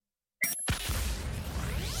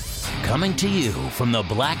Coming to you from the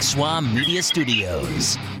Black Swan Media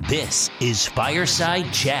Studios, this is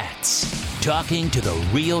Fireside Chats, talking to the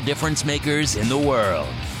real difference makers in the world.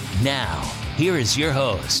 Now, here is your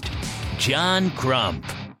host, John Crump.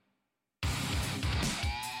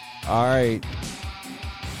 All right.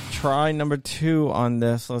 Try number 2 on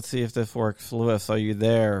this. Let's see if this works. Lewis, are you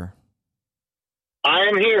there? I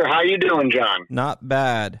am here. How you doing, John? Not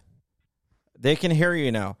bad. They can hear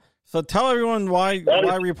you now. So tell everyone why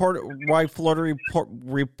Florida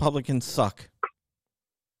Republicans suck.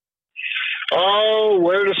 Oh,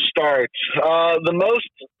 where to start? The most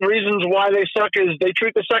reasons why they suck is they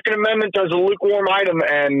treat the Second Amendment as a lukewarm item,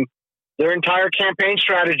 and their entire campaign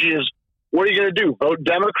strategy is, what are you going to do, vote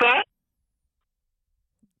Democrat?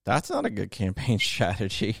 That's not a good campaign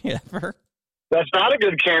strategy ever. That's not a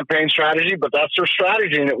good campaign strategy, but that's their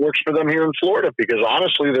strategy, and it works for them here in Florida because,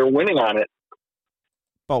 honestly, they're winning on it.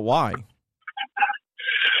 But why?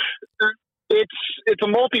 It's a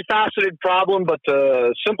multifaceted problem, but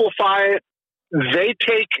to simplify it, they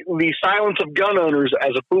take the silence of gun owners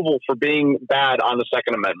as approval for being bad on the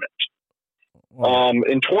Second Amendment. Well,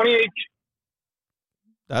 In 2018,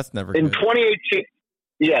 that's never good. In 2018,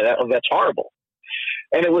 yeah, that's horrible.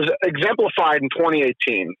 And it was exemplified in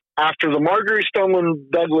 2018 after the Marjorie Stoneman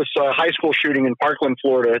Douglas high school shooting in Parkland,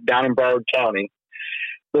 Florida, down in Broward County.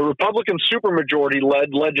 The Republican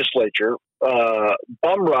supermajority-led legislature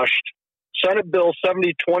bum-rushed Senate Bill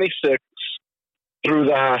 7026 through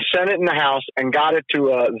the Senate and the House and got it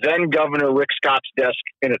to then-Governor Rick Scott's desk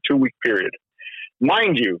in a 2-week period.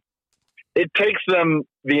 Mind you, it takes them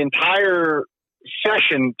the entire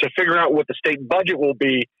session to figure out what the state budget will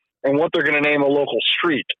be and what they're going to name a local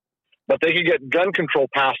street. But they could get gun control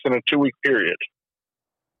passed in a 2-week period.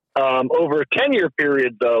 Over a 10-year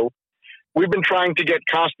period, though, we've been trying to get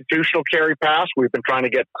constitutional carry passed. We've been trying to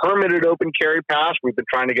get permitted open carry passed. We've been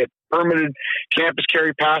trying to get permitted campus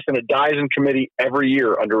carry passed, and it dies in committee every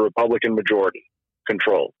year under Republican majority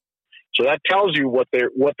control. So that tells you what they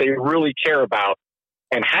really care about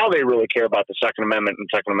and how they really care about the Second Amendment and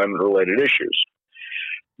Second Amendment related issues.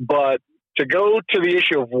 But to go to the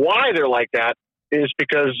issue of why they're like that is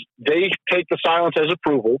because they take the silence as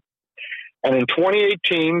approval. And in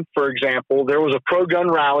 2018, for example, there was a pro-gun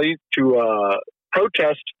rally to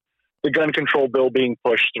protest the gun control bill being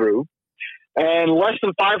pushed through. And less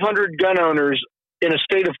than 500 gun owners in a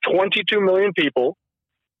state of 22 million people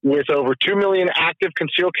with over 2 million active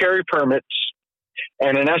concealed carry permits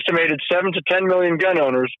and an estimated 7 to 10 million gun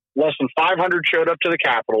owners, less than 500 showed up to the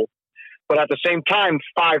Capitol. But at the same time,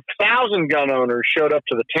 5,000 gun owners showed up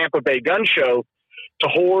to the Tampa Bay Gun Show to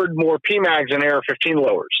hoard more PMags and AR-15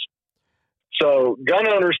 lowers. So gun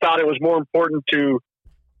owners thought it was more important to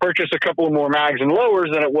purchase a couple of more mags and lowers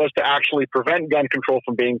than it was to actually prevent gun control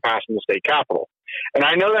from being passed in the state capitol. And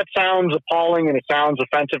I know that sounds appalling and it sounds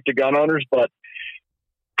offensive to gun owners, but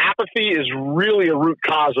apathy is really a root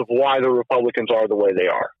cause of why the Republicans are the way they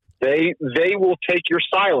are. They will take your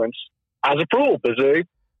silence as approval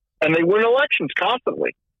and they win elections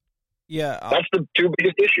constantly. Yeah, that's the two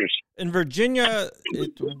biggest issues. In Virginia,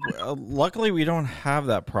 luckily we don't have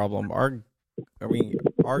that problem.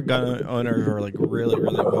 Our gun owners are like really,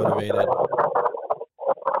 really motivated.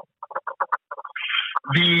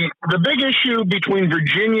 The big issue between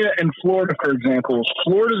Virginia and Florida, for example, is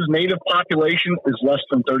Florida's native population is less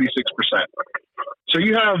than 36%. So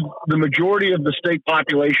you have the majority of the state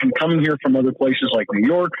population coming here from other places like New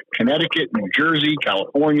York, Connecticut, New Jersey,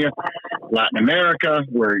 California, Latin America,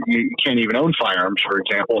 where you can't even own firearms, for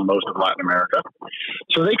example, in most of Latin America.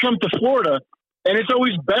 So they come to Florida, and it's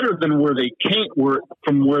always better than where they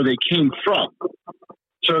came from.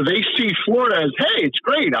 So they see Florida as, hey, it's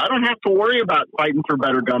great. I don't have to worry about fighting for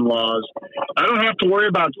better gun laws. I don't have to worry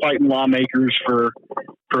about fighting lawmakers for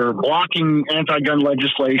blocking anti-gun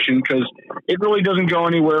legislation because it really doesn't go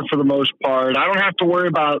anywhere for the most part. I don't have to worry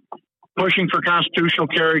about pushing for constitutional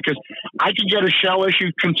carry because I could get a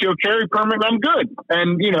shell-issued concealed carry permit and I'm good.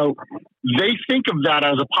 And, they think of that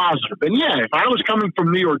as a positive. And, yeah, if I was coming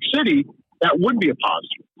from New York City, that would be a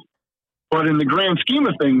positive. But in the grand scheme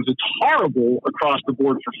of things, it's horrible across the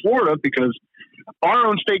board for Florida because our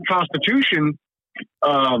own state constitution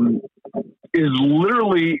is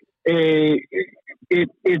literally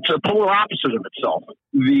it's a polar opposite of itself.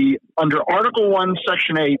 Under Article 1,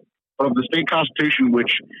 Section 8 of the state constitution,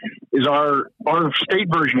 which is our state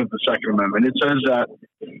version of the Second Amendment, it says that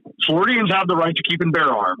Floridians have the right to keep and bear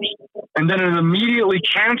arms. And then it immediately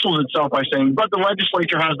cancels itself by saying, but the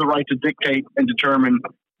legislature has the right to dictate and determine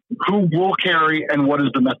who will carry and what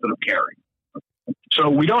is the method of carry. So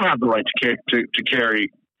we don't have the right to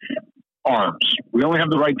carry arms. We only have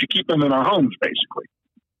the right to keep them in our homes, basically.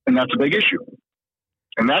 And that's a big issue.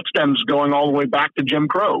 And that stems going all the way back to Jim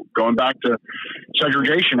Crow, going back to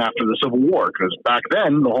segregation after the Civil War, because back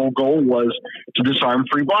then the whole goal was to disarm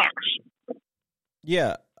free blacks.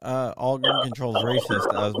 Yeah, all gun control is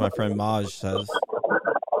racist, as my friend Maj says.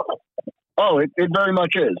 Oh, it very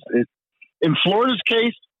much is. In Florida's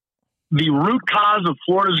case, the root cause of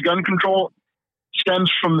Florida's gun control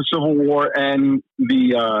stems from the Civil War and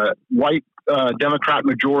the white Democrat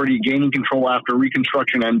majority gaining control after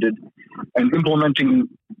Reconstruction ended and implementing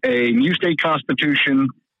a new state constitution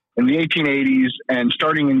in the 1880s. And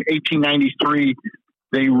starting in 1893,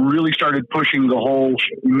 they really started pushing the whole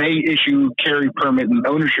may issue carry permit and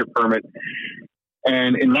ownership permit.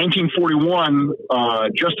 And in 1941,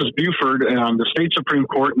 Justice Buford on the state Supreme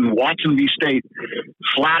Court in Watson v. State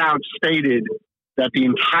flat out stated that the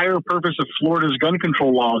entire purpose of Florida's gun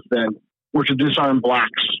control laws then were to disarm black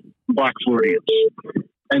Floridians.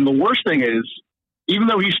 And the worst thing is, even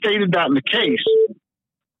though he stated that in the case,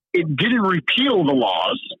 it didn't repeal the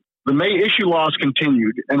laws. The May issue laws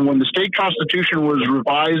continued. And when the state constitution was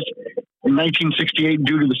revised in 1968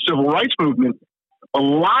 due to the civil rights movement, a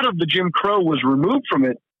lot of the Jim Crow was removed from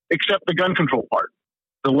it, except the gun control part.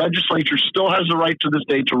 The legislature still has the right to this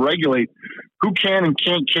day to regulate who can and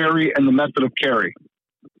can't carry and the method of carry.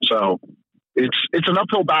 So it's an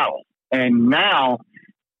uphill battle. And now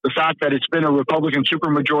the fact that it's been a Republican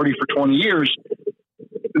supermajority for 20 years,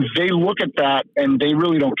 they look at that and they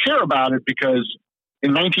really don't care about it, because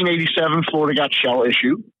in 1987, Florida got shell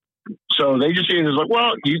issue. So they just see it as like,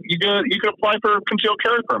 well, you can apply for a concealed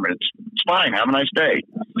carry permit. It's fine. Have a nice day.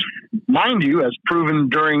 Mind you, as proven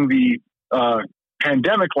during the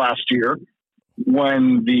pandemic last year,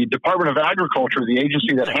 when the Department of Agriculture, the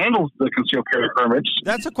agency that handles the concealed carry permits,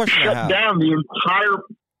 that's a question shut down the entire.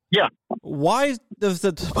 Yeah. Why does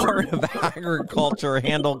the Department of Agriculture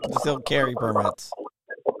handle concealed carry permits?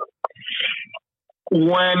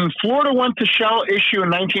 When Florida went to shell issue in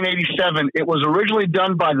 1987, it was originally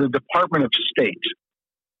done by the Department of State.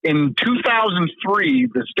 In 2003,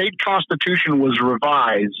 the state constitution was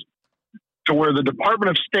revised to where the Department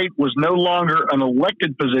of State was no longer an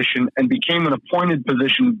elected position and became an appointed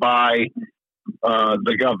position by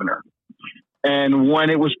the governor. And when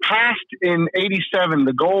it was passed in 87,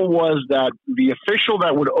 the goal was that the official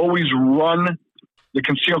that would always run the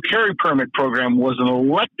concealed carry permit program was an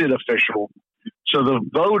elected official, so the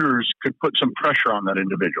voters could put some pressure on that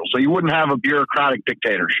individual. So you wouldn't have a bureaucratic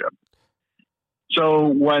dictatorship. So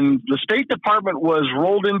when the State Department was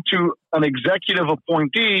rolled into an executive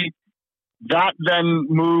appointee, that then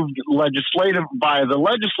moved by the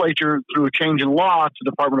legislature through a change in law to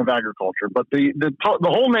Department of Agriculture. But the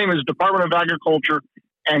whole name is Department of Agriculture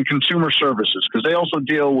and Consumer Services, because they also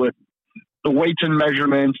deal with the weights and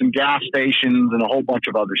measurements and gas stations and a whole bunch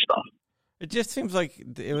of other stuff. It just seems like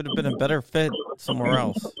it would have been a better fit somewhere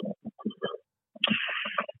else.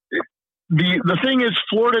 The thing is,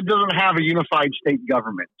 Florida doesn't have a unified state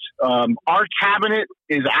government. Our cabinet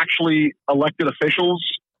is actually elected officials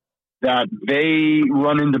that they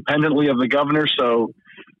run independently of the governor. So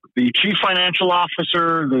the chief financial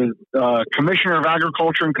officer, the commissioner of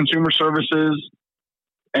agriculture and consumer services,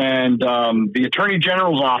 and the attorney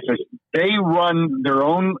general's office, they run their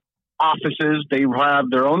own offices. They have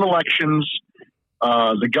their own elections.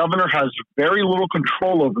 The governor has very little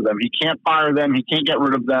control over them. He can't fire them. He can't get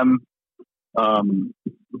rid of them.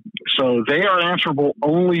 So they are answerable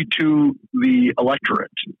only to the electorate.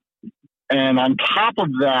 And on top of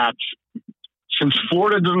that, since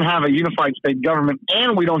Florida doesn't have a unified state government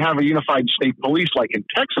and we don't have a unified state police, like in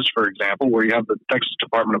Texas, for example, where you have the Texas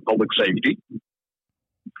Department of Public Safety,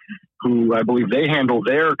 who I believe they handle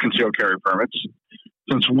their concealed carry permits.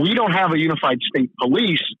 Since we don't have a unified state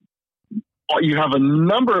police, you have a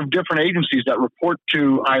number of different agencies that report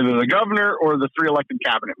to either the governor or the 3 elected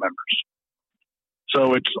cabinet members.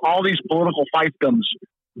 So it's all these political fiefdoms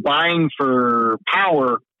vying for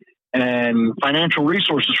power and financial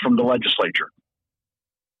resources from the legislature.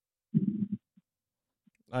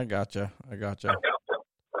 I gotcha.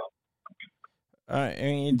 I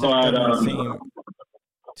mean, it just doesn't seem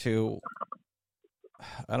too,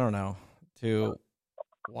 I don't know, too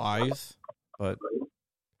wise, but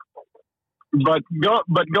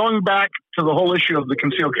going back to the whole issue of the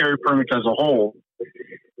concealed carry permits as a whole,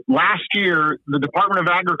 last year, the Department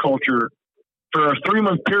of Agriculture, for a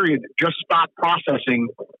 3-month period, just stopped processing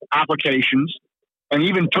applications and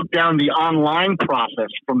even took down the online process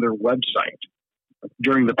from their website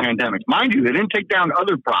during the pandemic. Mind you, they didn't take down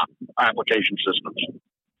other application systems,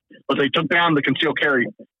 but they took down the concealed carry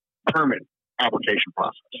permit application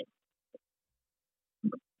process.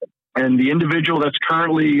 And the individual that's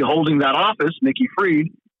currently holding that office, Nikki Fried,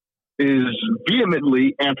 is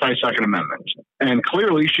vehemently anti-Second Amendment. And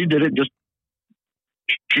clearly she did it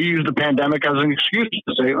she used the pandemic as an excuse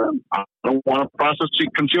to say, I don't want to process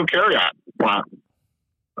concealed carry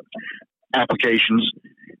applications.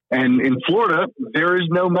 And in Florida, there is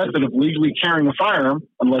no method of legally carrying a firearm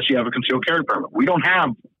unless you have a concealed carry permit. We don't have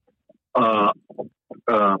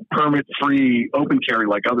permit-free open carry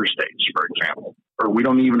like other states, for example, or we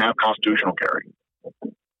don't even have constitutional carry.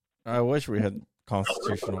 I wish we had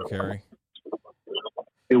constitutional carry.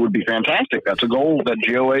 It would be fantastic. That's a goal that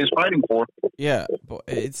GOA is fighting for. Yeah, but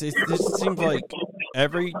it just seems like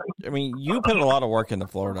you put a lot of work into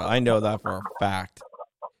Florida. I know that for a fact.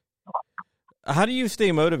 How do you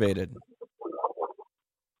stay motivated?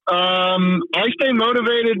 I stay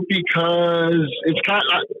motivated because it's kind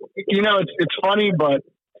of, it's funny, but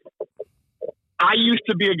I used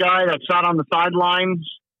to be a guy that sat on the sidelines,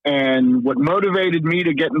 and what motivated me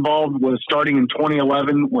to get involved was starting in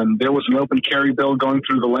 2011 when there was an open carry bill going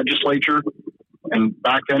through the legislature. And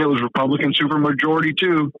back then it was Republican supermajority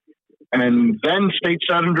too. And then State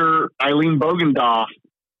Senator Eileen Bogendoff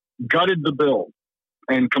gutted the bill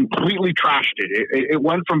and completely trashed it. It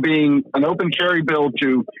went from being an open carry bill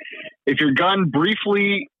to, if your gun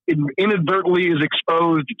briefly, inadvertently is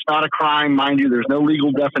exposed, it's not a crime. Mind you, there's no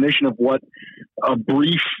legal definition of what a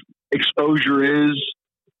brief exposure is.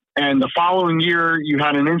 And the following year, you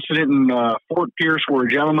had an incident in Fort Pierce where a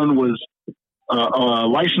gentleman was a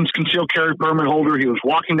licensed concealed carry permit holder. He was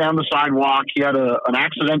walking down the sidewalk. He had an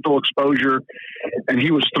accidental exposure, and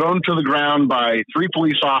he was thrown to the ground by 3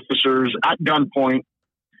 police officers at gunpoint.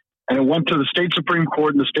 And it went to the state Supreme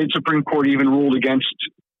Court, and the state Supreme Court even ruled against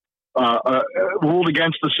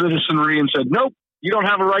the citizenry and said, nope, you don't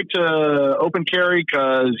have a right to open carry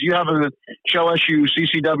because you have a shell issue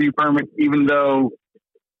CCW permit, even though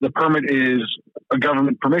the permit is a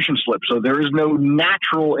government permission slip. So there is no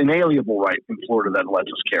natural inalienable right in Florida that lets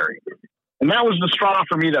us carry. And that was the straw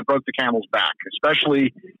for me that broke the camel's back,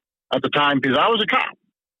 especially at the time, because I was a cop.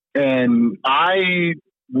 And I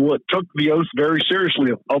took the oath very seriously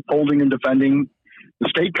of upholding and defending the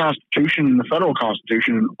state constitution and the federal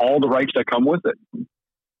constitution and all the rights that come with it.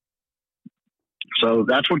 So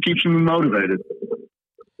that's what keeps me motivated.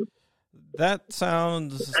 That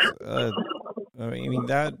sounds, that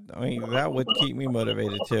would keep me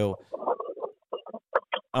motivated too.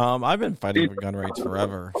 I've been fighting for gun rights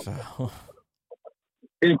forever. So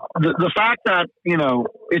the fact that,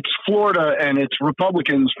 it's Florida and it's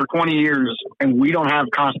Republicans for 20 years and we don't have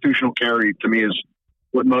constitutional carry, to me, is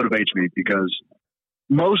what motivates me, because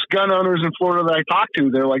most gun owners in Florida that I talk to,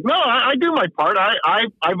 they're like, no, I do my part. I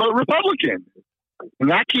vote Republican.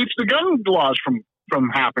 And that keeps the gun laws from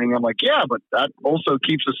happening. I'm like, yeah, but that also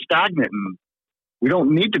keeps us stagnant, and we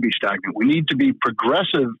don't need to be stagnant. We need to be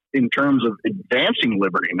progressive in terms of advancing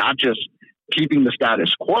liberty, not just keeping the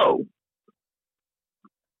status quo.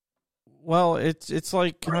 Well, it's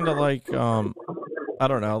like kind of like I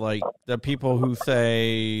don't know, like the people who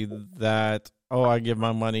say that, oh, I give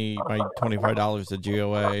my money, my $25 to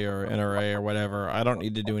GOA or NRA or whatever, I don't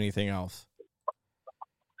need to do anything else.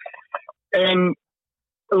 And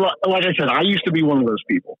like I said, I used to be one of those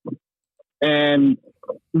people. And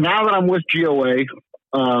now that I'm with GOA,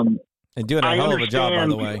 and doing a hell of a job, by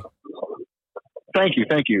the way. Thank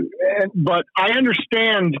you. But I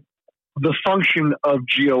understand the function of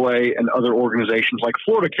GOA and other organizations like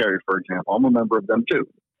Florida Carry, for example. I'm a member of them too.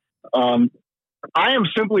 I am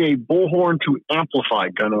simply a bullhorn to amplify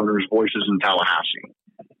gun owners' voices in Tallahassee.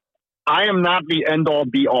 I am not the end-all,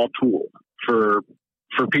 be-all tool for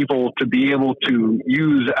people to be able to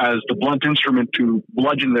use as the blunt instrument to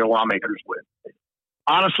bludgeon their lawmakers with.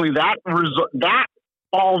 Honestly, that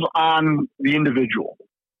falls on the individual.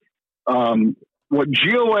 What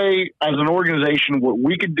GOA as an organization, what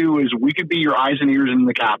we could do is we could be your eyes and ears in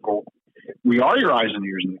the Capitol. We are your eyes and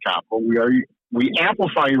ears in the Capitol. We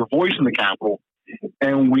amplify your voice in the Capitol,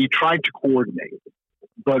 and we try to coordinate.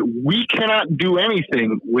 But we cannot do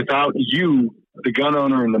anything without you, the gun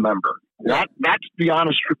owner and the member. That's the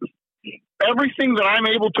honest truth. Everything that I'm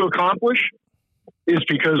able to accomplish is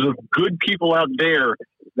because of good people out there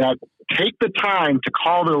that take the time to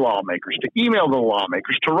call their lawmakers, to email their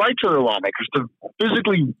lawmakers, to write to their lawmakers, to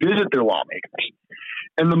physically visit their lawmakers.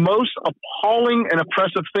 And the most appalling and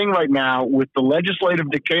oppressive thing right now with the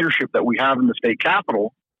legislative dictatorship that we have in the state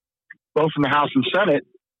capitol, both in the House and Senate,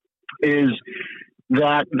 is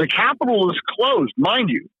that the Capitol is closed. Mind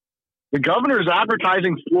you, the governor is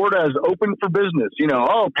advertising Florida as open for business.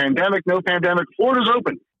 Pandemic, no pandemic, Florida's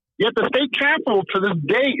open. Yet the state capitol to this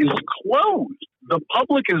day is closed. The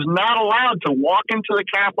public is not allowed to walk into the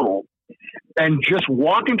Capitol and just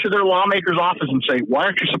walk into their lawmaker's office and say, why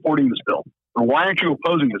aren't you supporting this bill? Or why aren't you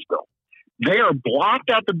opposing this bill? They are blocked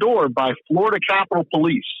at the door by Florida Capitol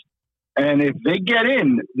Police. And if they get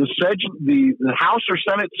in, the House or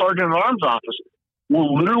Senate Sergeant at Arms office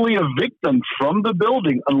will literally evict them from the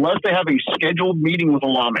building unless they have a scheduled meeting with a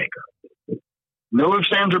lawmaker. No ifs,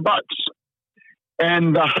 ands, or buts.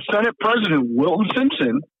 And the Senate President, Wilton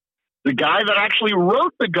Simpson, the guy that actually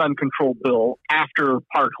wrote the gun control bill after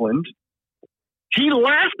Parkland, he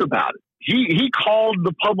laughed about it. He called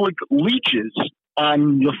the public leeches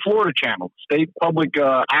on the Florida channel, state public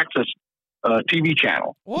access TV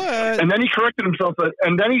channel. What? And then he corrected himself.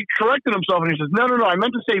 And he says, no, I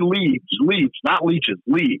meant to say leaves, not leeches,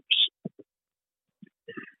 leaves.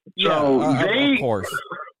 So of course.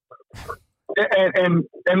 And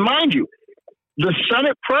mind you, the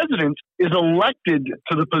Senate president is elected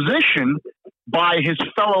to the position by his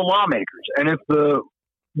fellow lawmakers. And if the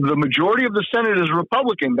majority of the Senate is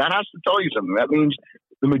Republican, that has to tell you something. That means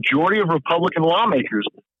the majority of Republican lawmakers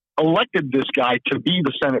elected this guy to be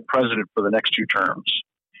the Senate president for the next 2 terms.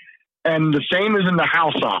 And the same is in the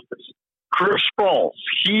House office. Chris Sprouls,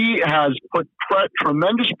 he has put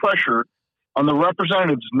tremendous pressure on the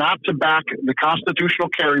representatives not to back the constitutional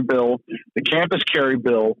carry bill, the campus carry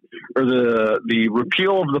bill, or the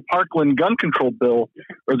repeal of the Parkland gun control bill,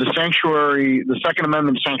 or the Second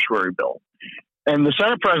Amendment sanctuary bill. And the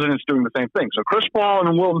Senate president's doing the same thing. So Chris Paul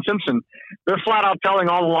and Wilton Simpson, they're flat out telling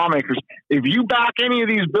all the lawmakers, if you back any of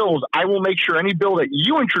these bills, I will make sure any bill that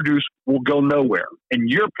you introduce will go nowhere and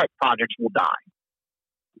your pet projects will die.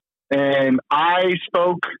 And I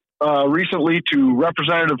spoke recently to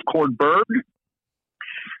Representative Cord Berg,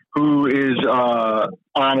 who is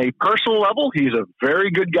on a personal level. He's a very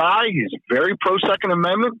good guy. He's very pro-Second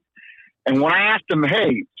Amendment. And when I asked him,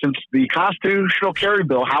 hey, since the constitutional carry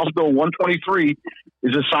bill, House Bill 123,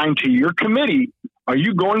 is assigned to your committee, are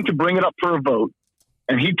you going to bring it up for a vote?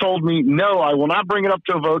 And he told me, no, I will not bring it up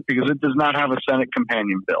to a vote because it does not have a Senate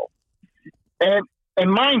companion bill.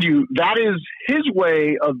 And mind you, that is his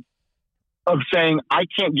way of saying, I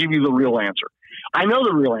can't give you the real answer. I know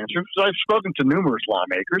the real answer because I've spoken to numerous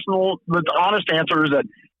lawmakers. And the honest answer is that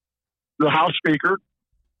the House Speaker,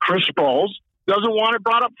 Chris Sprouls, doesn't want it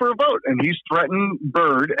brought up for a vote. And he's threatened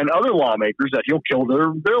Byrd and other lawmakers that he'll kill their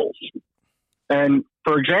bills. And,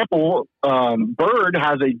 for example, Byrd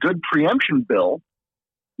has a good preemption bill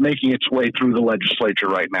making its way through the legislature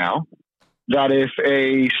right now, that if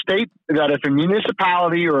a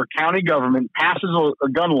municipality or a county government passes a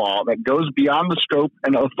gun law that goes beyond the scope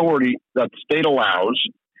and authority that the state allows,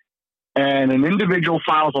 and an individual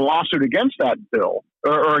files a lawsuit against that bill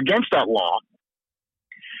or against that law,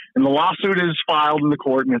 and the lawsuit is filed in the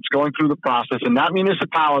court and it's going through the process, and that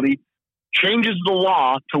municipality changes the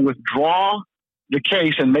law to withdraw the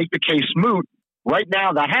case and make the case moot, right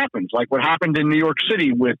now that happens. Like what happened in New York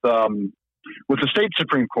City with the state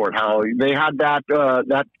Supreme Court, how they had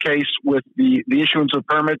that case with the issuance of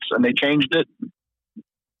permits and they changed it.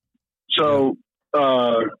 So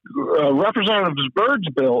Representative Byrd's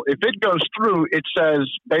bill, if it goes through, it says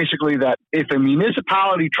basically that if a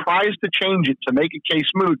municipality tries to change it to make a case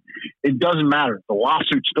moot, it doesn't matter. The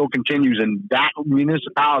lawsuit still continues, and that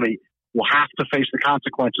municipality will have to face the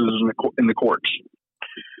consequences in the courts.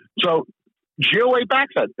 So GOA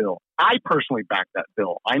backs that bill. I personally back that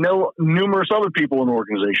bill. I know numerous other people and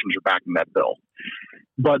organizations are backing that bill.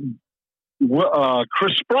 But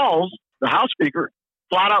Chris Sprouls, the House Speaker,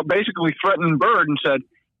 flat out basically threatened Byrd and said,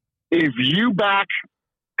 if you back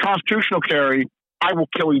constitutional carry, I will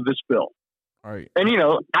kill you this bill. All right. And,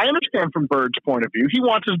 I understand from Byrd's point of view, he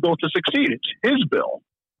wants his bill to succeed. It's his bill.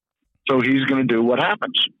 So he's going to do what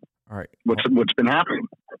happens. All right. What's been happening.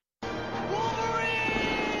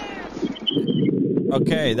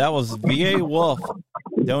 Okay, that was V.A. Wolf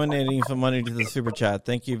donating some money to the Super Chat.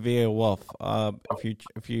 Thank you, V.A. Wolf.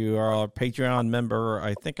 If you are a Patreon member,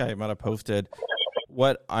 I think I might have posted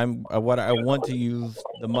what I want to use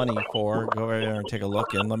the money for. Go right there and take a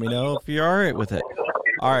look and let me know if you're all right with it.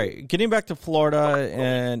 All right, getting back to Florida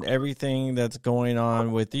and everything that's going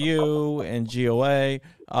on with you and GOA.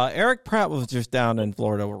 Eric Pratt was just down in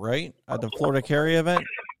Florida, right? At the Florida Carry event?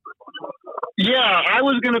 Yeah, I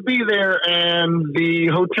was going to be there, and the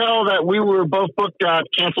hotel that we were both booked at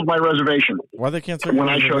canceled my reservation. Why they canceled your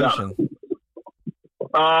reservation? I showed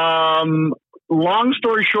up. Long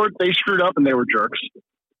story short, they screwed up and they were jerks.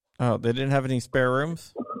 Oh, they didn't have any spare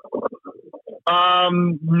rooms?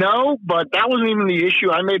 No, but that wasn't even the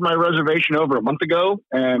issue. I made my reservation over a month ago,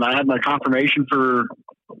 and I had my confirmation for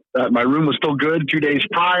that my room was still good 2 days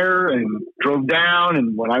prior, and drove down.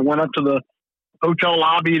 And when I went up to the hotel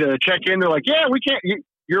lobby to check in, they're like, "Yeah, we can't.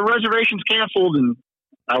 your reservation's canceled. And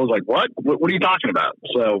I was like, what are you talking about?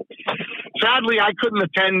 So sadly, I couldn't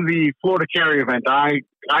attend the Florida Carry event. I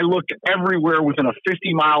looked everywhere within a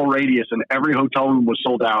 50-mile radius, and every hotel room was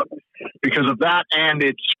sold out because of that, and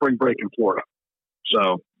it's spring break in Florida.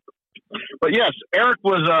 So, but yes, Eric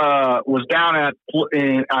was down at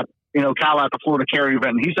Cal at the Florida Carry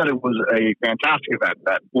event, and he said it was a fantastic event.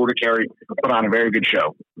 That Florida Carry put on a very good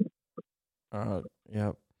show.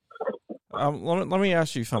 Yeah. Let me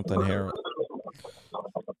ask you something here.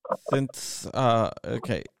 Since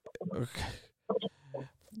okay.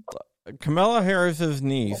 Kamala Harris's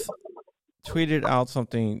niece tweeted out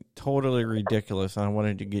something totally ridiculous, and I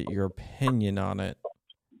wanted to get your opinion on it.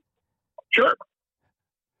 Sure.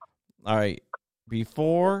 All right.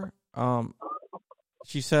 Before,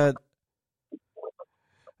 she said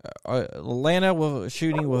Atlanta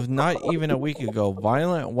shooting was not even a week ago.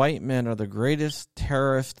 Violent white men are the greatest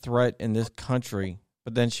terrorist threat in this country.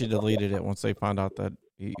 But then she deleted it once they found out that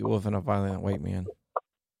he wasn't a violent white man.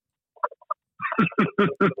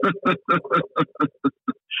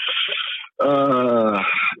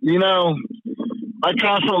 I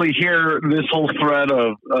constantly hear this whole thread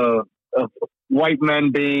of white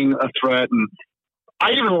men being a threat, and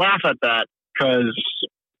I even laugh at that because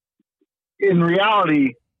in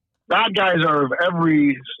reality, bad guys are of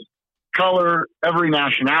every color, every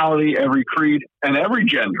nationality, every creed, and every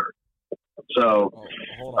gender. So,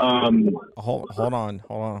 hold on.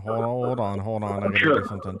 I gotta do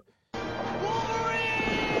something.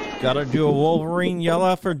 Gotta do a Wolverine yell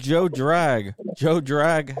out for Joe Drag. Joe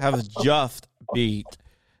Drag has just beat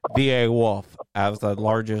VA Wolf as the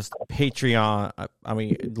largest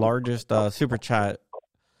largest super chat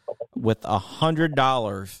with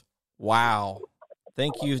 $100. Wow.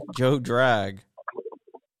 Thank you, Joe Drag.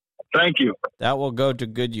 Thank you. That will go to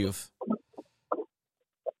good use.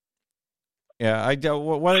 Yeah, I do.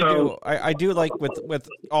 What I do like with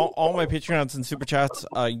all my Patreons and super chats.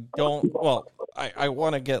 I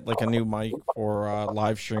want to get like a new mic for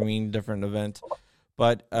live streaming different events,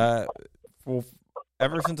 but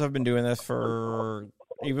ever since I've been doing this for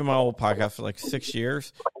even my old podcast for like 6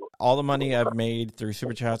 years, all the money I've made through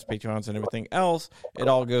super chats, Patreons, and everything else, it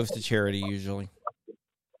all goes to charity usually.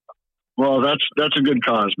 Well, that's a good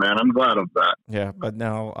cause, man. I'm glad of that. Yeah, but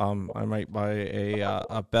now I might buy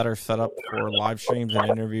a better setup for live streams and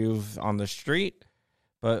interviews on the street,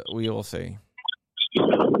 but we will see.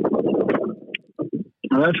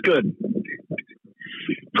 Well, that's good.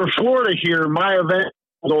 For Florida here, my event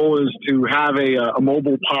goal is to have a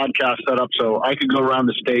mobile podcast set up so I could go around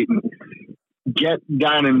the state and get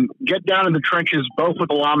down in the trenches, both with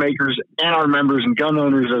the lawmakers and our members and gun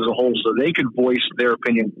owners as a whole, so they could voice their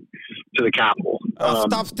opinion to the Capitol.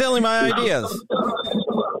 Stop stealing my ideas.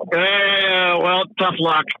 Well, tough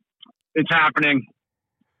luck. It's happening.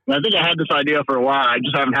 I think I had this idea for a while. I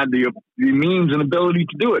just haven't had the means and ability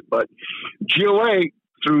to do it. But GOA,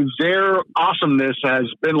 through their awesomeness, has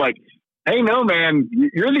been like, hey, no, man,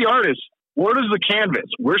 you're the artist. Where is the canvas?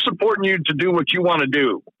 We're supporting you to do what you want to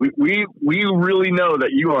do. We really know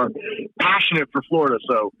that you are passionate for Florida.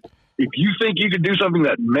 So if you think you could do something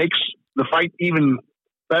that makes the fight even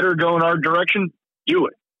better go in our direction, do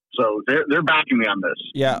it. So they're backing me on this.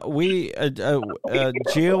 Yeah, we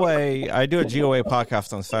GOA. I do a GOA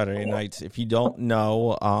podcast on Saturday nights. If you don't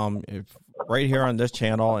know, right here on this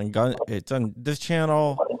channel, and it's on this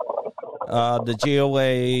channel, the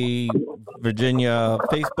GOA Virginia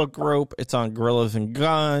Facebook group. It's on Gorillas and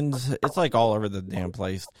Guns. It's like all over the damn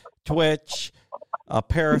place. Twitch,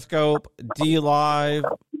 Periscope, D Live,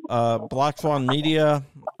 Black Swan Media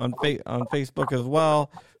on Facebook as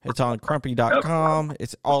well. It's on Crumpy.com.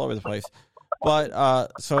 It's all over the place. But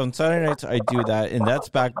so on Saturday nights I do that, and that's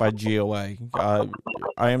backed by GOA.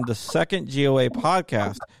 I am the second GOA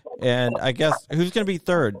podcast, and I guess who's going to be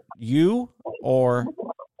third? You or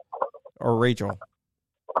Rachel?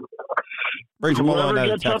 Whoever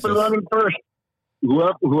gets up and running first.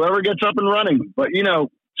 Whoever gets up and running. But,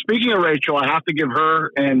 speaking of Rachel, I have to give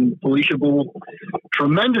her and Felicia Bull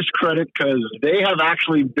tremendous credit because they have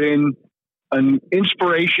actually been an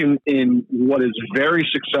inspiration in what is very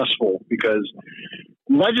successful, because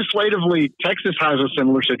legislatively, Texas has a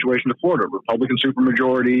similar situation to Florida. Republican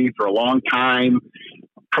supermajority for a long time.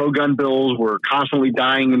 Pro-gun bills were constantly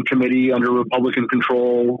dying in committee under Republican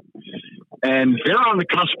control. And they're on the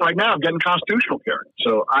cusp right now of getting constitutional carry.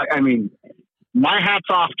 So, I mean, my hat's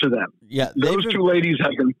off to them. Yeah, those two ladies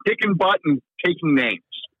have been kicking butt and taking names.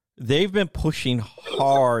 They've been pushing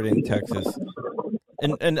hard in Texas.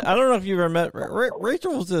 And I don't know if you ever met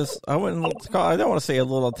Rachel. Was this? I don't want to say a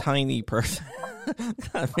little tiny person.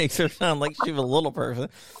 That makes her sound like she's a little person.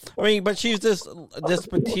 I mean, but she's this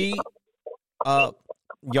petite,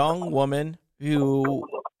 young woman who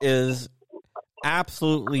is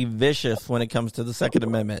absolutely vicious when it comes to the Second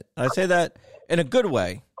Amendment. I say that in a good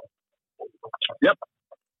way. Yep.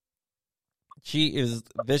 She is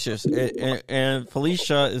vicious, and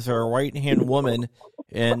Felicia is her right-hand woman,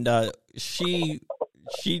 and she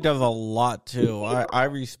does a lot too. I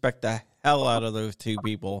respect the hell out of those two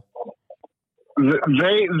people.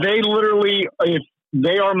 They literally, if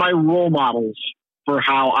they are my role models for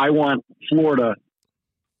how I want Florida,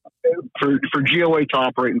 for GOA to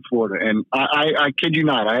operate in Florida. And I kid you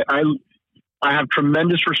not, I have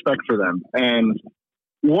tremendous respect for them. And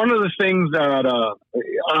one of the things that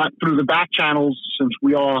through the back channels, since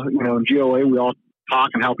we all, in GOA, we all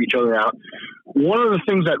talk and help each other out. One of the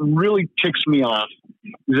things that really ticks me off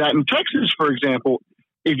is that in Texas, for example,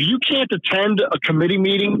 if you can't attend a committee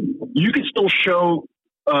meeting, you can still show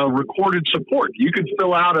recorded support. You could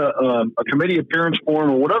fill out a committee appearance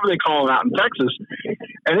form or whatever they call it out in Texas,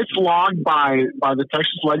 and it's logged by the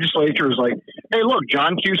Texas legislature as like, hey, look,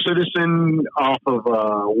 John Q. Citizen off of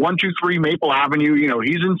 123 Maple Avenue,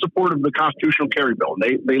 he's in support of the constitutional carry bill.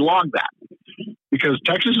 And they log that because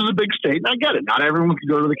Texas is a big state, and I get it. Not everyone can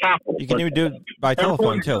go to the Capitol. You can even do it by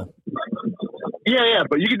telephone, too. Yeah,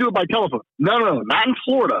 but you can do it by telephone. No, not in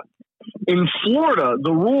Florida. In Florida,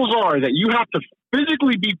 the rules are that you have to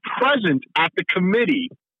physically be present at the committee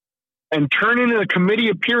and turn in a committee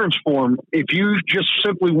appearance form if you just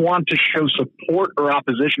simply want to show support or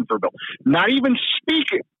opposition for a bill. Not even speak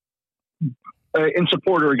in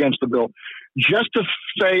support or against the bill, just to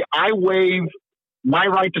say, I waive my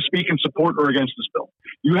right to speak in support or against this bill.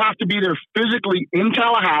 You have to be there physically in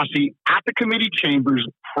Tallahassee at the committee chambers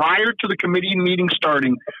prior to the committee meeting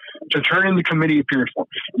starting to turn in the committee appearance form.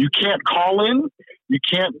 You can't call in. You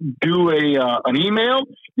can't do an email.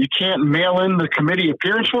 You can't mail in the committee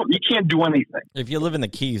appearance form. You can't do anything. If you live in the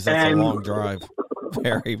Keys, that's a long drive.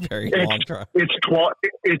 Very, very long drive. It's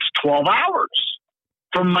 12 hours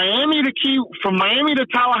from Miami to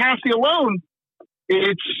Tallahassee alone.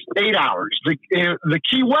 It's 8 hours. The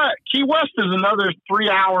Key West is another 3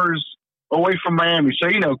 hours away from Miami. So,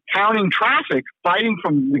 counting traffic, fighting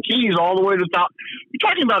from the Keys all the way to the top, you're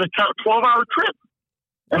talking about a 12-hour trip.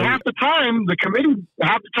 And half the time the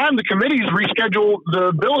committees reschedule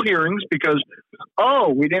the bill hearings because,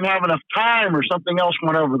 we didn't have enough time or something else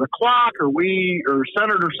went over the clock or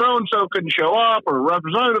Senator so-and-so couldn't show up or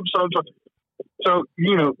Representative so-and-so. So,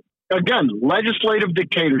 again, legislative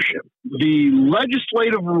dictatorship. The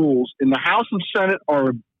legislative rules in the House and Senate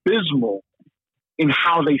are abysmal in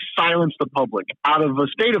how they silence the public. Out of a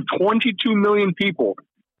state of 22 million people,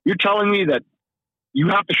 you're telling me that you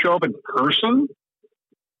have to show up in person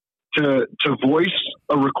to voice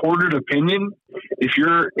a recorded opinion if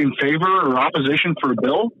you're in favor or opposition for a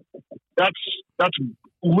bill? That's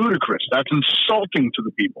ludicrous. That's insulting to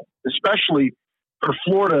the people, especially for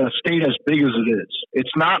Florida, a state as big as it is.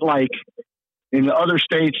 It's not like in other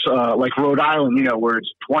states like Rhode Island, where it's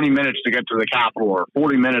 20 minutes to get to the Capitol or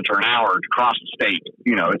 40 minutes or an hour to cross the state.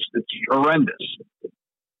 It's horrendous.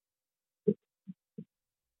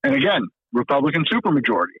 And again, Republican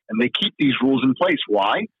supermajority, and they keep these rules in place.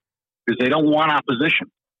 Why? Because they don't want opposition.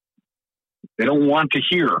 They don't want to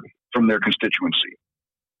hear from their constituency.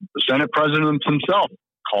 The Senate president himself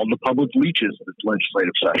called the public leeches this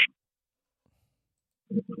legislative session.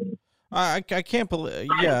 I can't believe.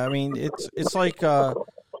 Yeah, I mean, it's like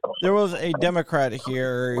there was a Democrat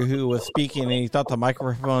here who was speaking and he thought the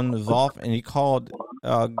microphone was off, and he called,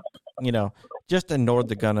 just ignored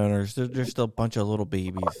the gun owners. They're just a bunch of little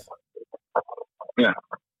babies. Yeah.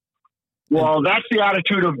 Well, that's the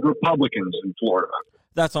attitude of Republicans in Florida.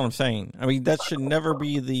 That's what I'm saying. I mean, that should never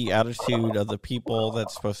be the attitude of the people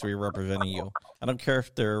that's supposed to be representing you. I don't care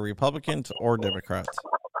if they're Republicans or Democrats.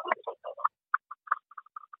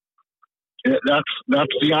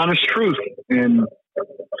 That's the honest truth. And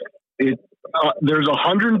there's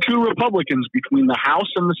 102 Republicans between the House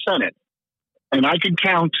and the Senate. And I could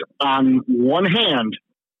count on one hand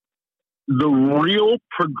the real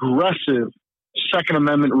progressive Second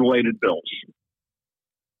Amendment related bills.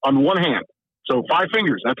 On one hand. So 5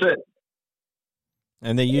 fingers, that's it.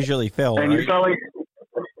 And they usually fail, and right? You're telling,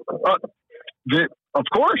 of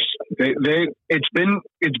course. It's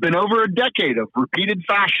been over a decade of repeated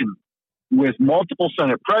fashion with multiple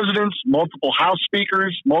Senate presidents, multiple House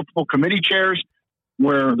speakers, multiple committee chairs,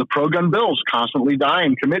 where the pro-gun bills constantly die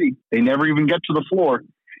in committee. They never even get to the floor.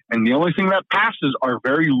 And the only thing that passes are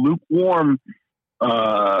very lukewarm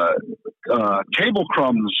table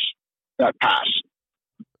crumbs that pass.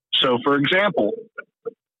 So, for example,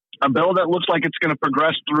 a bill that looks like it's going to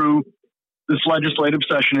progress through this legislative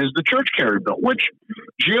session is the church carry bill, which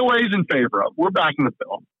GOA is in favor of. We're backing the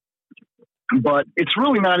bill. But it's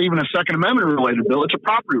really not even a Second Amendment related bill. It's a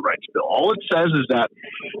property rights bill. All it says is that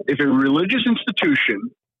if a religious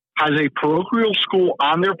institution has a parochial school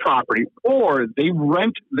on their property, or they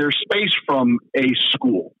rent their space from a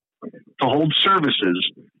school to hold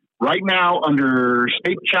services, right now under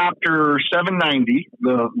State Chapter 790,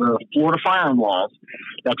 the Florida firearm laws,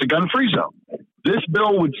 that's a gun-free zone. This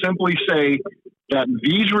bill would simply say that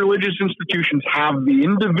these religious institutions have the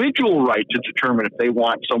individual right to determine if they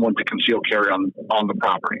want someone to conceal carry on the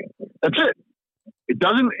property. That's it. It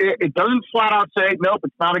doesn't flat out say, nope,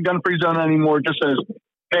 it's not a gun-free zone anymore. It just says,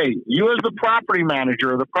 hey, you as the property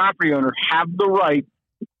manager or the property owner have the right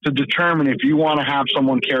to determine if you want to have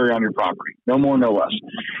someone carry on your property. No more, no less.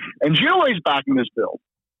 And GOA is backing this bill.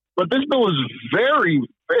 But this bill is very,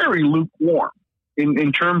 very lukewarm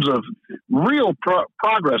in terms of real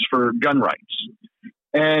progress for gun rights.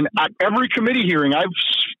 And at every committee hearing, I've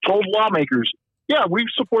told lawmakers, yeah, we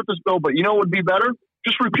support this bill, but you know what would be better?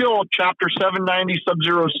 Just repeal Chapter 790,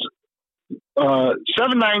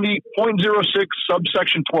 790.06,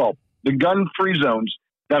 subsection 12, the gun-free zones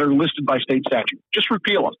that are listed by state statute. Just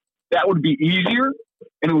repeal them. That would be easier,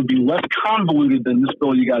 and it would be less convoluted than this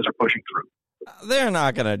bill you guys are pushing through. They're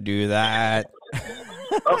not going to do that.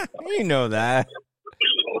 You know that.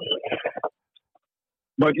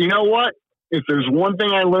 But you know what? If there's one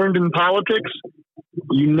thing I learned in politics,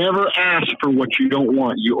 you never ask for what you don't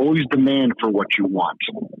want. You always demand for what you want.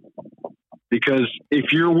 Because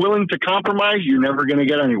if you're willing to compromise, you're never going to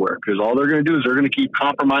get anywhere. Because all they're going to do is they're going to keep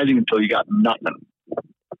compromising until you got nothing.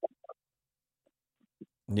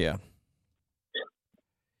 Yeah.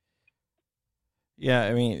 Yeah,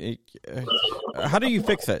 I mean, how do you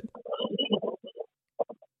fix it?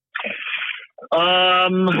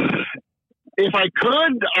 If I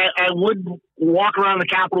could, I would walk around the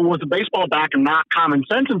Capitol with a baseball bat and knock common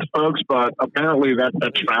sense into folks, but apparently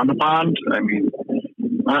that's frowned upon. I mean,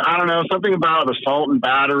 I don't know, something about assault and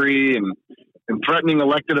battery and threatening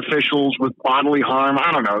elected officials with bodily harm.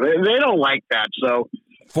 I don't know. They don't like that. So,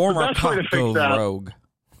 former cop goes rogue.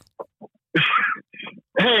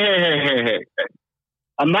 Hey.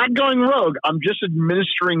 I'm not going rogue. I'm just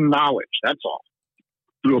administering knowledge. That's all.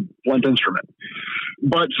 Through a blunt instrument.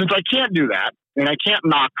 But since I can't do that, and I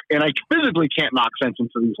physically can't knock sense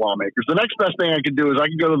into these lawmakers, the next best thing I could do is I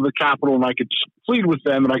could go to the Capitol and I could plead with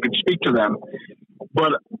them and I could speak to them.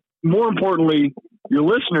 But more importantly, your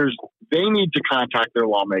listeners, they need to contact their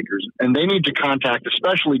lawmakers, and they need to contact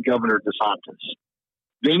especially Governor DeSantis.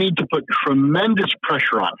 They need to put tremendous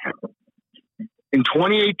pressure on him. In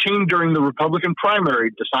 2018, during the Republican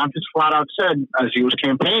primary, DeSantis flat out said, as he was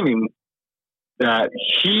campaigning, that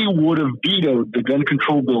he would have vetoed the gun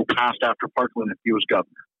control bill passed after Parkland if he was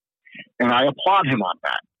governor. And I applaud him on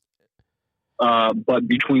that. But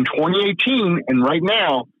between 2018 and right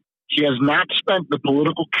now, he has not spent the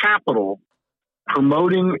political capital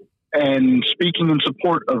promoting and speaking in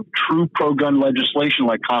support of true pro-gun legislation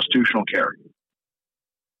like constitutional carry.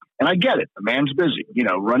 And I get it. The man's busy,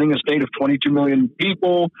 running a state of 22 million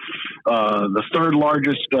people, the third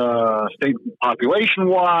largest state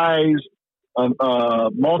population-wise,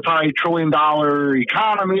 multi-trillion-dollar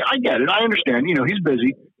economy. I get it. I understand. He's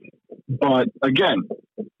busy. But again,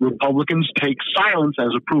 Republicans take silence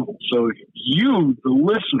as approval. So if you, the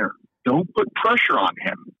listener, don't put pressure on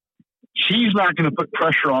him, he's not going to put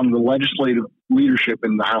pressure on the legislative leadership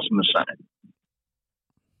in the House and the Senate.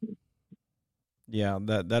 Yeah,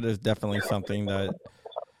 that is definitely something that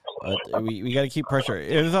we got to keep pressure.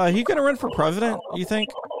 Is he going to run for president, you think?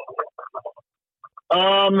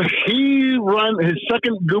 His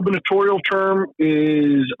second gubernatorial term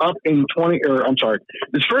is up in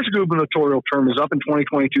his first gubernatorial term is up in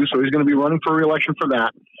 2022, so he's going to be running for re-election for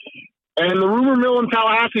that. And the rumor mill in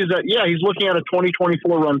Tallahassee is that, he's looking at a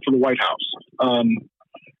 2024 run for the White House.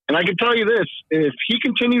 And I can tell you this, if he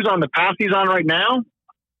continues on the path he's on right now,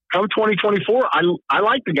 come 2024, I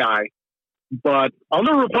like the guy. But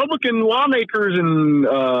other Republican lawmakers and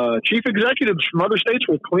chief executives from other states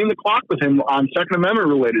will clean the clock with him on Second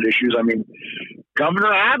Amendment-related issues. I mean,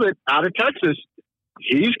 Governor Abbott out of Texas,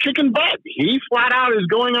 he's kicking butt. He flat out is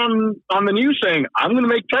going on the news saying, I'm going to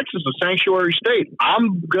make Texas a sanctuary state.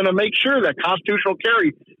 I'm going to make sure that constitutional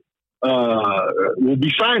carry will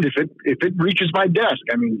be signed if it reaches my desk.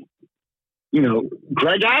 I mean,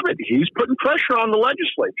 Greg Abbott, he's putting pressure on the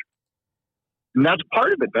legislature. And that's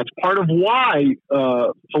part of it. That's part of why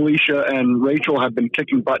Felicia and Rachel have been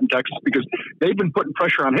kicking butt in Texas, because they've been putting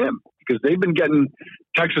pressure on him, because they've been getting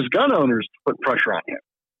Texas gun owners to put pressure on him.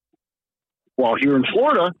 While here in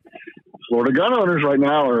Florida gun owners right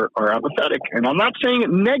now are apathetic, and I'm not saying it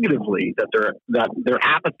negatively that their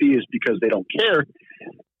apathy is because they don't care.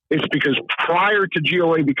 It's because prior to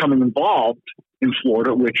GOA becoming involved in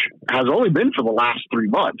Florida, which has only been for the last 3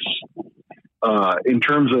 months, in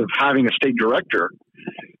terms of having a state director,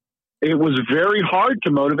 it was very hard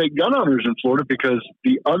to motivate gun owners in Florida because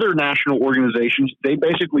the other national organizations, they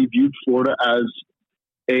basically viewed Florida as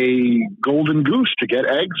a golden goose to get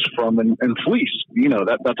eggs from and fleece.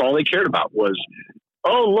 That's all they cared about was,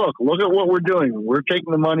 oh, look at what we're doing. We're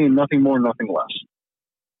taking the money and nothing more, nothing less.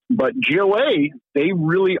 But GOA, they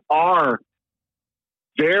really are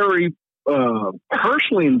very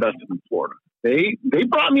personally invested in Florida. They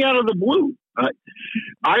brought me out of the blue.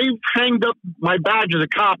 I hanged up my badge as a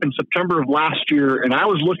cop in September of last year, and I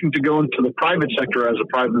was looking to go into the private sector as a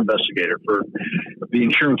private investigator for the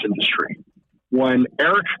insurance industry. When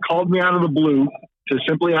Eric called me out of the blue to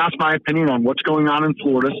simply ask my opinion on what's going on in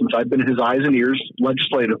Florida, since I've been his eyes and ears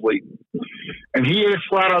legislatively, and he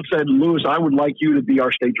flat out said, Lewis, I would like you to be our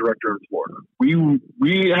state director in Florida.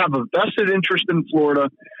 We have a vested interest in Florida.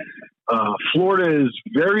 Florida is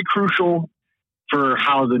very crucial for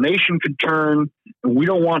how the nation could turn, and we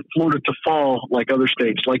don't want Florida to fall like other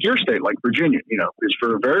states, like your state, like Virginia. Because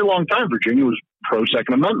for a very long time, Virginia was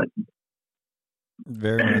pro-Second Amendment.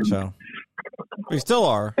 Very much so. We still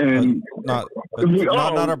are, and not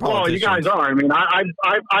our politicians. Well, you guys are. I mean,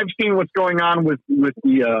 I've seen what's going on with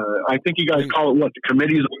the. I think you guys call it the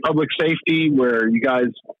Committees of Public Safety, where you guys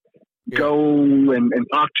go and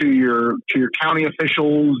talk to your county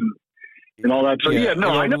officials and all that. So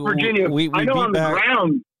I know Virginia. I know on the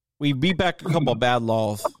ground we beat back a couple of bad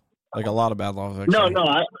laws, like a lot of bad laws. Actually.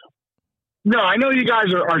 I know you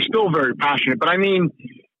guys are still very passionate, but I mean.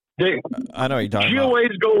 I know what you're talking about.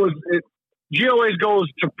 GOA's goal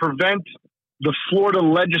is to prevent the Florida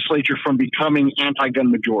legislature from becoming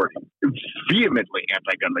anti-gun majority, vehemently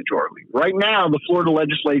anti-gun majority. Right now, the Florida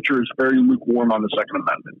legislature is very lukewarm on the Second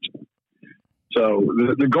Amendment. So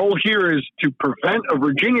the goal here is to prevent a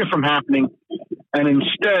Virginia from happening and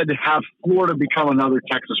instead have Florida become another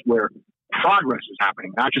Texas where progress is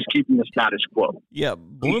happening, not just keeping the status quo. Yeah,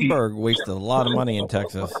 Bloomberg wasted a lot of money in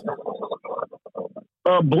Texas.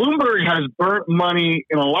 Bloomberg has burnt money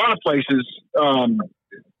in a lot of places.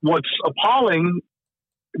 What's appalling,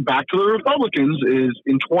 back to the Republicans, is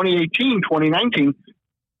in 2018, 2019,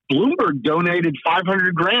 Bloomberg donated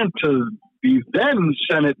 $500,000 to the then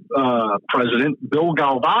Senate President, Bill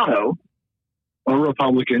Galvano, a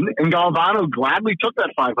Republican, and Galvano gladly took that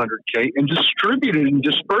 $500K and distributed and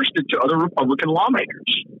dispersed it to other Republican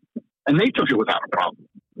lawmakers. And they took it without a problem.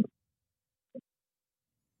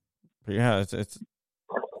 Yeah, it's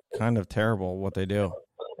kind of terrible what they do.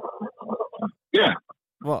 Yeah.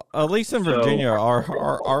 Well, at least in Virginia,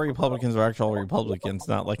 our Republicans are actual Republicans,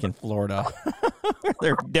 not like in Florida.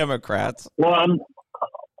 They're Democrats. Well,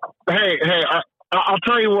 hey, I'll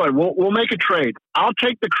tell you what. We'll make a trade. I'll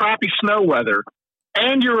take the crappy snow weather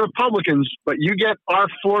and your Republicans, but you get our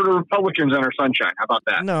Florida Republicans and our sunshine. How about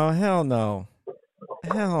that? No, hell no.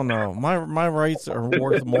 Hell no. My rights are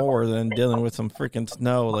worth more than dealing with some freaking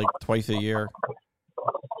snow like twice a year.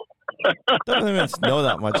 Doesn't even snow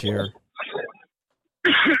that much here.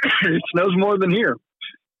 It snows more than here.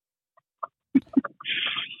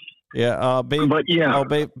 Yeah, babe. But yeah. Oh,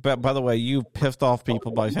 babe. By the way, you pissed off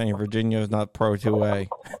people by saying Virginia is not pro 2A.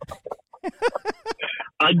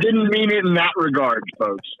 I didn't mean it in that regard,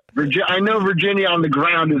 folks. I know Virginia on the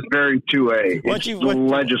ground is very 2A. It's the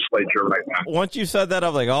legislature right now. Once you said that, I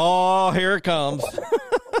was like, oh, here it comes.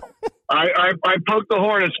 I poked the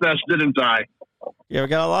hornet's nest, didn't I? Yeah, we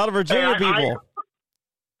got a lot of Virginia people.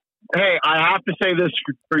 I have to say this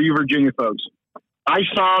for you Virginia folks. I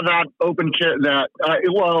saw that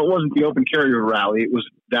it wasn't the open carrier rally. It was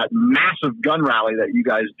that massive gun rally that you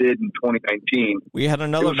guys did in 2019. We had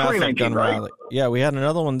another massive gun rally. Yeah, we had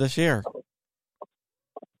another one this year.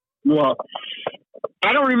 Well,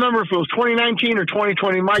 I don't remember if it was 2019 or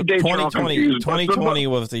 2020. My dates are all confused. 2020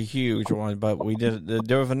 was the huge one, but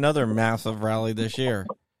there was another massive rally this year.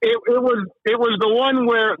 It was the one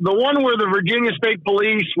where the Virginia State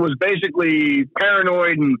Police was basically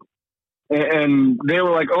paranoid and they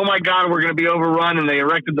were like, "Oh my God, we're going to be overrun!" And they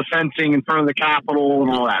erected the fencing in front of the Capitol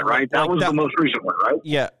and all that. Right? That was the most recent one, right?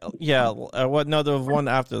 Yeah. No, there was one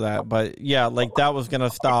after that, but yeah, like that was going to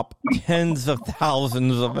stop tens of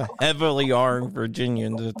thousands of heavily armed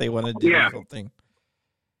Virginians if they wanted to do something.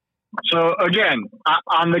 So again,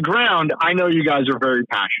 on the ground, I know you guys are very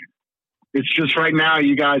passionate. It's just right now,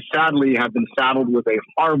 you guys sadly have been saddled with a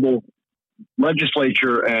horrible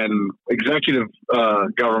legislature and executive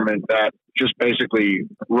government that just basically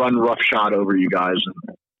run roughshod over you guys. And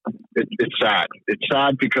it's sad. It's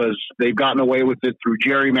sad because they've gotten away with it through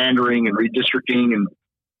gerrymandering and redistricting and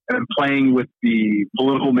playing with the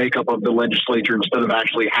political makeup of the legislature instead of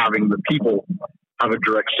actually having the people have a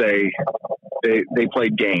direct say. They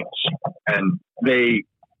played games, and they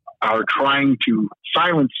are trying to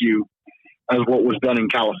silence you as what was done in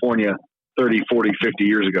California 30, 40, 50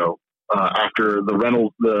 years ago after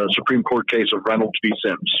the Supreme Court case of Reynolds v.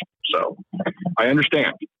 Sims. So I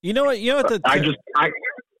understand. You know what?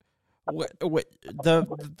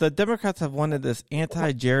 The Democrats have wanted this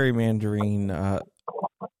anti-gerrymandering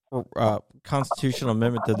constitutional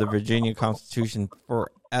amendment to the Virginia Constitution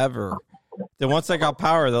forever. Then once they got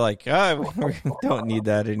power, they're like, we don't need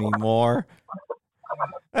that anymore.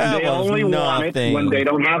 They only want it when they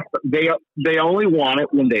don't have. They only want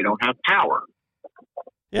it when they don't have power.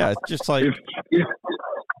 Yeah, it's just like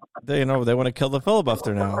they want to kill the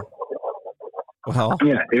filibuster now. Well,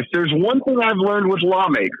 yeah. If there's one thing I've learned with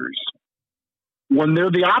lawmakers, when they're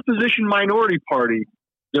the opposition minority party,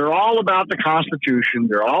 they're all about the Constitution.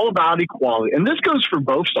 They're all about equality, and this goes for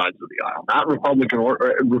both sides of the aisle, not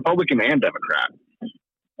Republican and Democrat.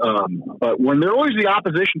 But when they're always the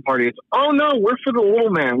opposition party, it's, oh no, we're for the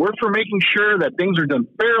little man. We're for making sure that things are done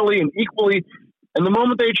fairly and equally. And the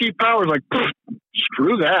moment they achieve power, it's like,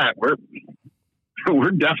 screw that. We're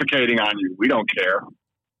defecating on you. We don't care.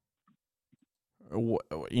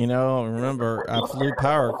 Remember, absolute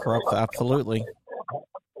power corrupts absolutely.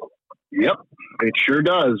 Yep, it sure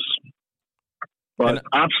does. But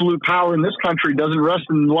absolute power in this country doesn't rest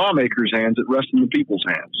in the lawmakers' hands. It rests in the people's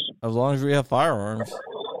hands. As long as we have firearms.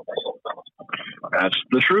 That's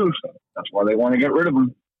the truth. That's why they want to get rid of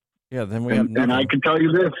them. Yeah, then we have nothing. And I can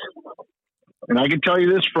tell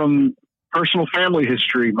you this from personal family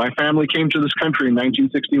history. My family came to this country in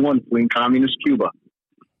 1961, fleeing communist Cuba.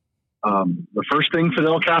 The first thing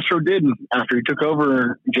Fidel Castro did after he took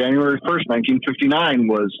over January 1st, 1959,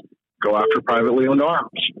 was go after privately owned arms.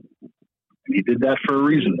 And he did that for a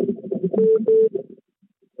reason.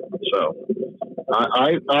 So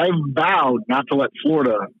I've vowed not to let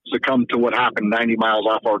Florida succumb to what happened 90 miles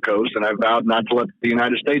off our coast, and I've vowed not to let the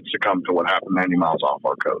United States succumb to what happened 90 miles off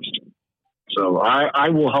our coast. So I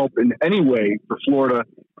will help in any way for Florida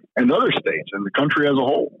and other states and the country as a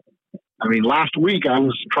whole. I mean, last week I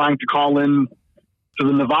was trying to call in to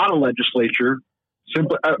the Nevada legislature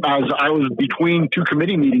simply as I was between two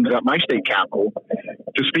committee meetings at my state capitol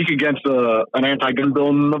to speak against an anti-gun bill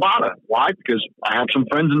in Nevada. Why? Because I have some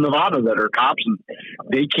friends in Nevada that are cops, and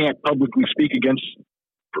they can't publicly speak against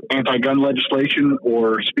anti-gun legislation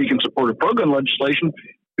or speak in support of pro-gun legislation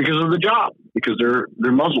because of the job, because they're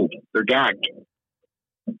muzzled, they're gagged.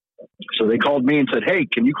 So they called me and said, "Hey,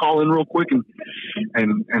 can you call in real quick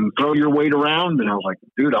and throw your weight around?" And I was like,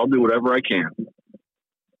 "Dude, I'll do whatever I can."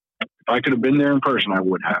 If I could have been there in person, I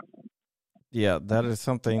would have. Yeah, that is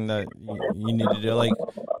something that you need to do. Like,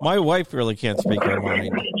 my wife really can't speak her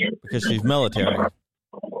mind because she's military.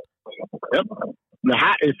 Yep.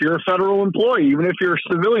 If you're a federal employee, even if you're a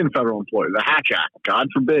civilian federal employee, the Hatch Act, God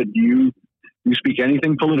forbid you speak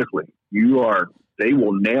anything politically, they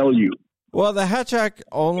will nail you. Well, the Hatch Act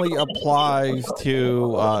only applies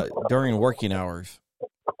to during working hours.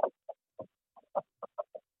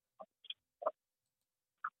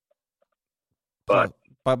 But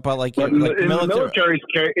like in the military,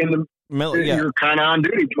 you're kind of on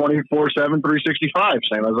duty 24/7, 365,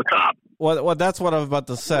 same as a cop. Well, that's what I was about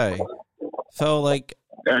to say. So, like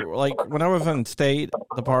when I was in State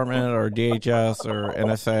Department or DHS or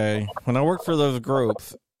NSA, when I worked for those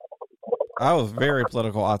groups, I was very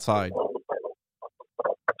political outside.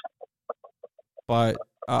 But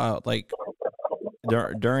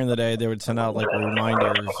during the day, they would send out like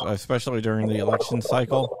reminders, especially during the election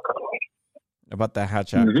cycle, about the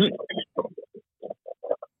Hatch Act. Mm-hmm.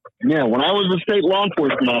 Yeah, when I was a state law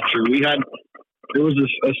enforcement officer, there was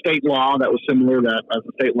a state law that was similar, that as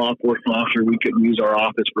a state law enforcement officer, we couldn't use our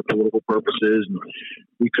office for political purposes, and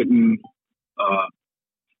we couldn't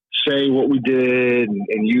say what we did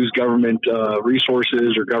and use government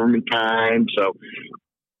resources or government time. So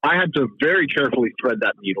I had to very carefully thread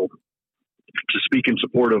that needle to speak in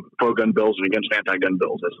support of pro-gun bills and against anti-gun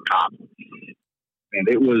bills as a cop. And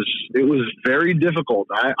it was very difficult.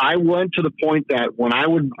 I went to the point that when I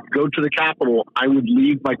would go to the Capitol, I would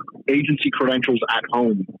leave my agency credentials at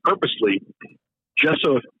home purposely, just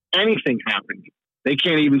so if anything happened, they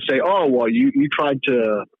can't even say, "Oh, well, you tried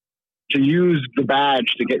to use the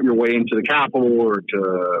badge to get your way into the Capitol or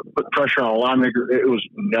to put pressure on a lawmaker." It was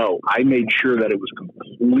no. I made sure that it was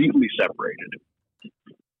completely separated.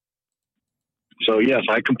 So yes,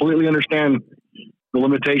 I completely understand the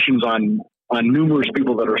limitations on numerous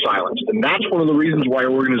people that are silenced. And that's one of the reasons why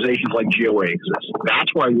organizations like GOA exist.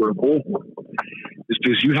 That's why we're involved with them. Is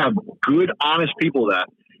because you have good, honest people that,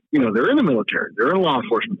 they're in the military, they're in law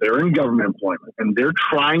enforcement, they're in government employment, and they're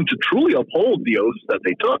trying to truly uphold the oaths that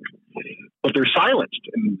they took. But they're silenced,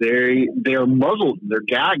 and they're muzzled, and they're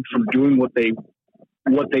gagged from doing what they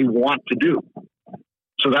want to do.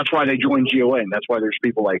 So that's why they join GOA, and that's why there's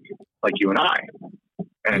people like you and I,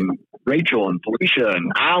 and Rachel and Felicia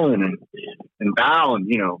and Alan and Val and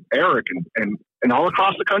Eric and all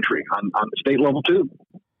across the country on the state level too.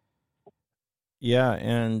 Yeah,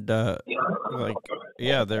 and they're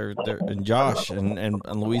and Josh and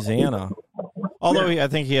Louisiana. Although I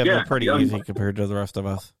think he had it pretty easy compared to the rest of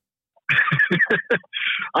us.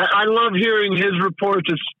 I love hearing his reports.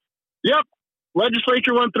 It's, yep,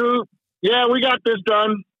 legislature went through. Yeah, we got this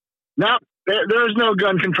done. Now there's no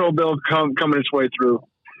gun control bill coming its way through.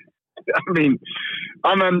 I mean,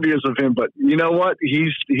 I'm envious of him, but you know what? He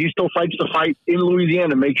still fights the fight in Louisiana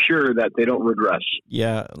to make sure that they don't regress.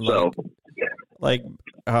 Yeah.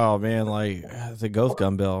 Oh man, the ghost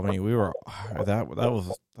gun bill. I mean,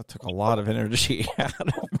 that took a lot of energy out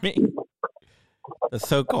of me. The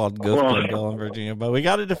so-called ghost gun bill in Virginia, but we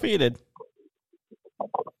got it defeated.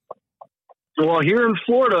 Well, here in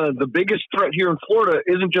Florida, the biggest threat here in Florida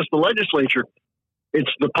isn't just the legislature;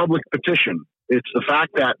 it's the public petition. It's the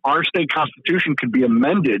fact that our state constitution could be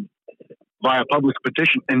amended via public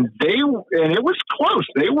petition, and it was close.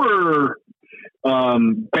 They were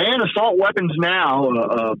ban assault weapons now,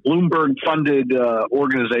 a Bloomberg-funded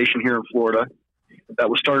organization here in Florida that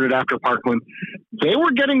was started after Parkland. They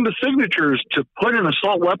were getting the signatures to put an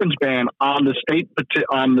assault weapons ban on the state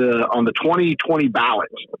on the 2020 ballot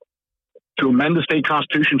to amend the state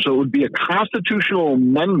constitution, so it would be a constitutional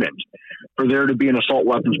amendment for there to be an assault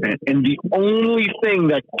weapons ban. And the only thing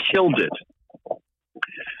that killed it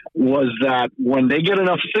was that when they get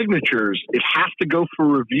enough signatures, it has to go for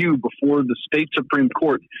review before the state Supreme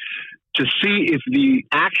Court to see if the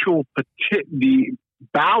actual the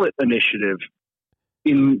ballot initiative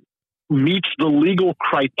meets the legal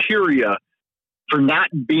criteria for not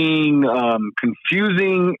being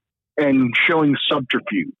confusing and showing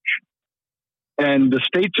subterfuge. And the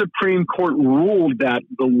state Supreme Court ruled that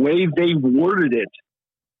the way they worded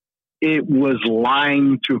it was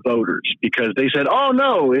lying to voters, because they said, oh,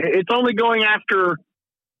 no, it's only going after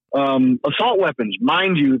assault weapons.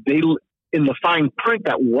 Mind you, in the fine print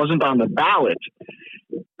that wasn't on the ballot,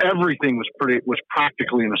 everything was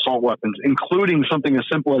practically an assault weapons, including something as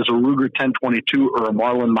simple as a Ruger 1022 or a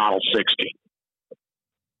Marlin Model 60.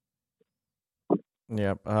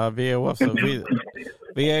 Yep. VA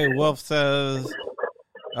Wolf says,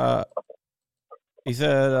 he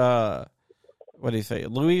said, what did he say?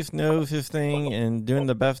 Luis knows his thing and doing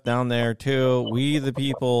the best down there too. We, the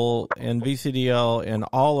people, and VCDL and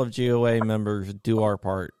all of GOA members do our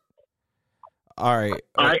part. All right.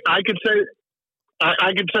 I could say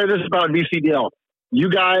this about VCDL. You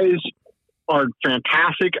guys are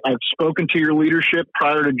fantastic. I've spoken to your leadership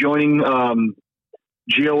prior to joining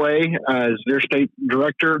GOA as their state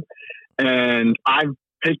director, and I've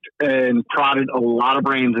picked and prodded a lot of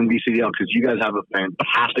brains in VCDL because you guys have a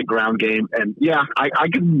fantastic ground game. And yeah, I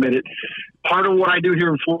can admit it. Part of what I do here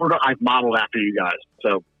in Florida, I've modeled after you guys.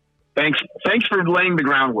 So thanks for laying the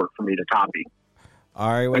groundwork for me to copy. All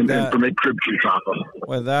right, and for make crib sheets off of.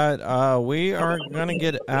 With that, we are going to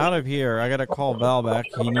get out of here. I got to call Val back.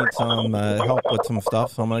 He needs some help with some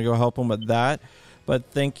stuff, so I'm going to go help him with that. But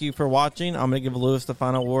thank you for watching. I'm going to give Lewis the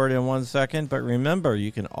final word in 1 second. But remember,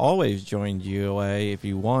 you can always join GOA if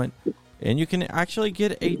you want. And you can actually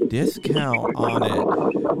get a discount on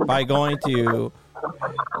it by going to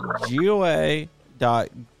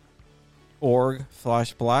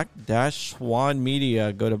GOA.org/Black-Swan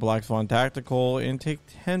Media. Go to Black Swan Tactical and take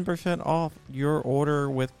 10% off your order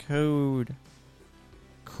with code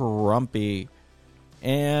Crumpy.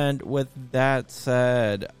 And with that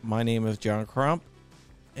said, my name is John Crump,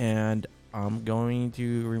 and I'm going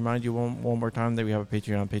to remind you one more time that we have a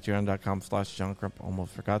Patreon, patreon.com/John Crump.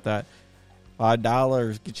 Almost forgot that.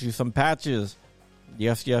 $5 get you some patches.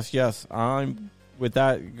 Yes. With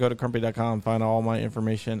that, go to crumpy.com, find all my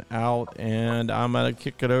information out, and I'm going to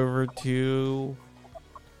kick it over to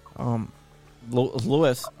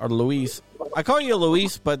Luis. I call you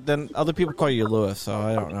Luis, but then other people call you Lewis, so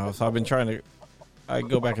I don't know. So I've been trying to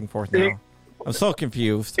go back and forth now. I'm so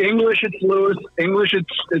confused. English, it's Lewis. English,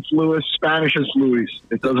 it's Lewis. Spanish, it's Luis.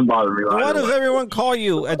 It doesn't bother me. Why does everyone call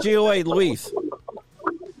you at GOA Luis?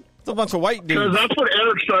 It's a bunch of white dudes.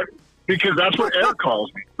 Because that's what Eric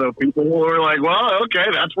calls me. So people were like, well, okay,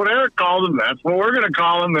 that's what Eric called him. That's what we're going to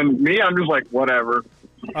call him. And me, I'm just like, whatever.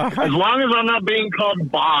 As long as I'm not being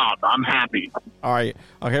called Bob, I'm happy. All right.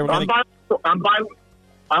 Okay. I'm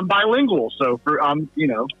bilingual. So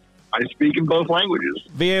I speak in both languages.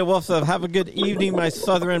 V.A. Wolfson, have a good evening, my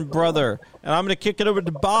southern brother. And I'm going to kick it over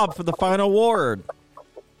to Bob for the final word.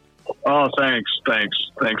 Oh, thanks,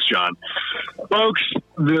 John. Folks,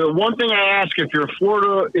 the one thing I ask, if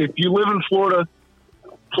you live in Florida,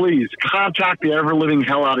 please contact the ever-living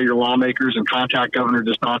hell out of your lawmakers and contact Governor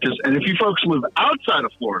DeSantis. And if you folks live outside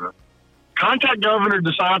of Florida, contact Governor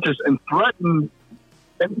DeSantis and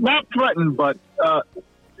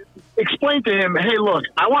explain to him, hey, look,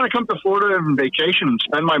 I want to come to Florida on vacation and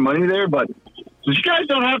spend my money there, but since you guys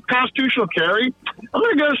don't have constitutional carry, I'm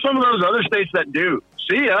going to go to some of those other states that do.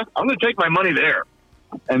 See ya. I'm going to take my money there.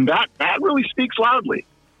 And that really speaks loudly.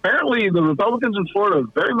 Apparently, the Republicans in Florida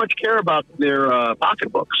very much care about their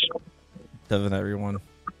pocketbooks. Doesn't everyone?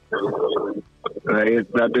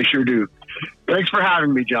 That they sure do. Thanks for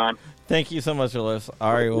having me, John. Thank you so much, Alyssa.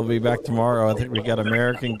 All right, we'll be back tomorrow. I think we got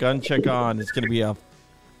American Gun Check on. It's going to be a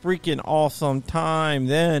freaking awesome time.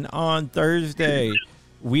 Then on Thursday,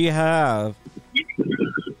 we have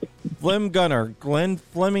Glenn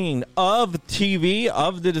Fleming of TV,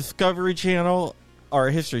 of the Discovery Channel, or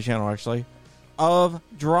History Channel, actually, of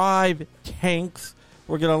Drive Tanks.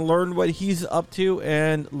 We're going to learn what he's up to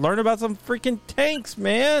and learn about some freaking tanks,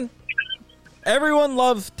 man. Everyone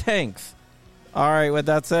loves tanks. All right, with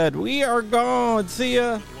that said, we are gone. See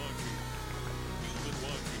ya. You've been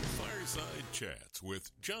watching Fireside Chats with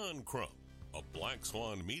John Crump, a Black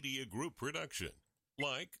Swan Media Group production.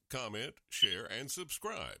 Like, comment, share, and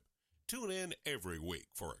subscribe. Tune in every week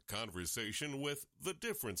for a conversation with the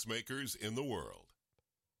difference makers in the world.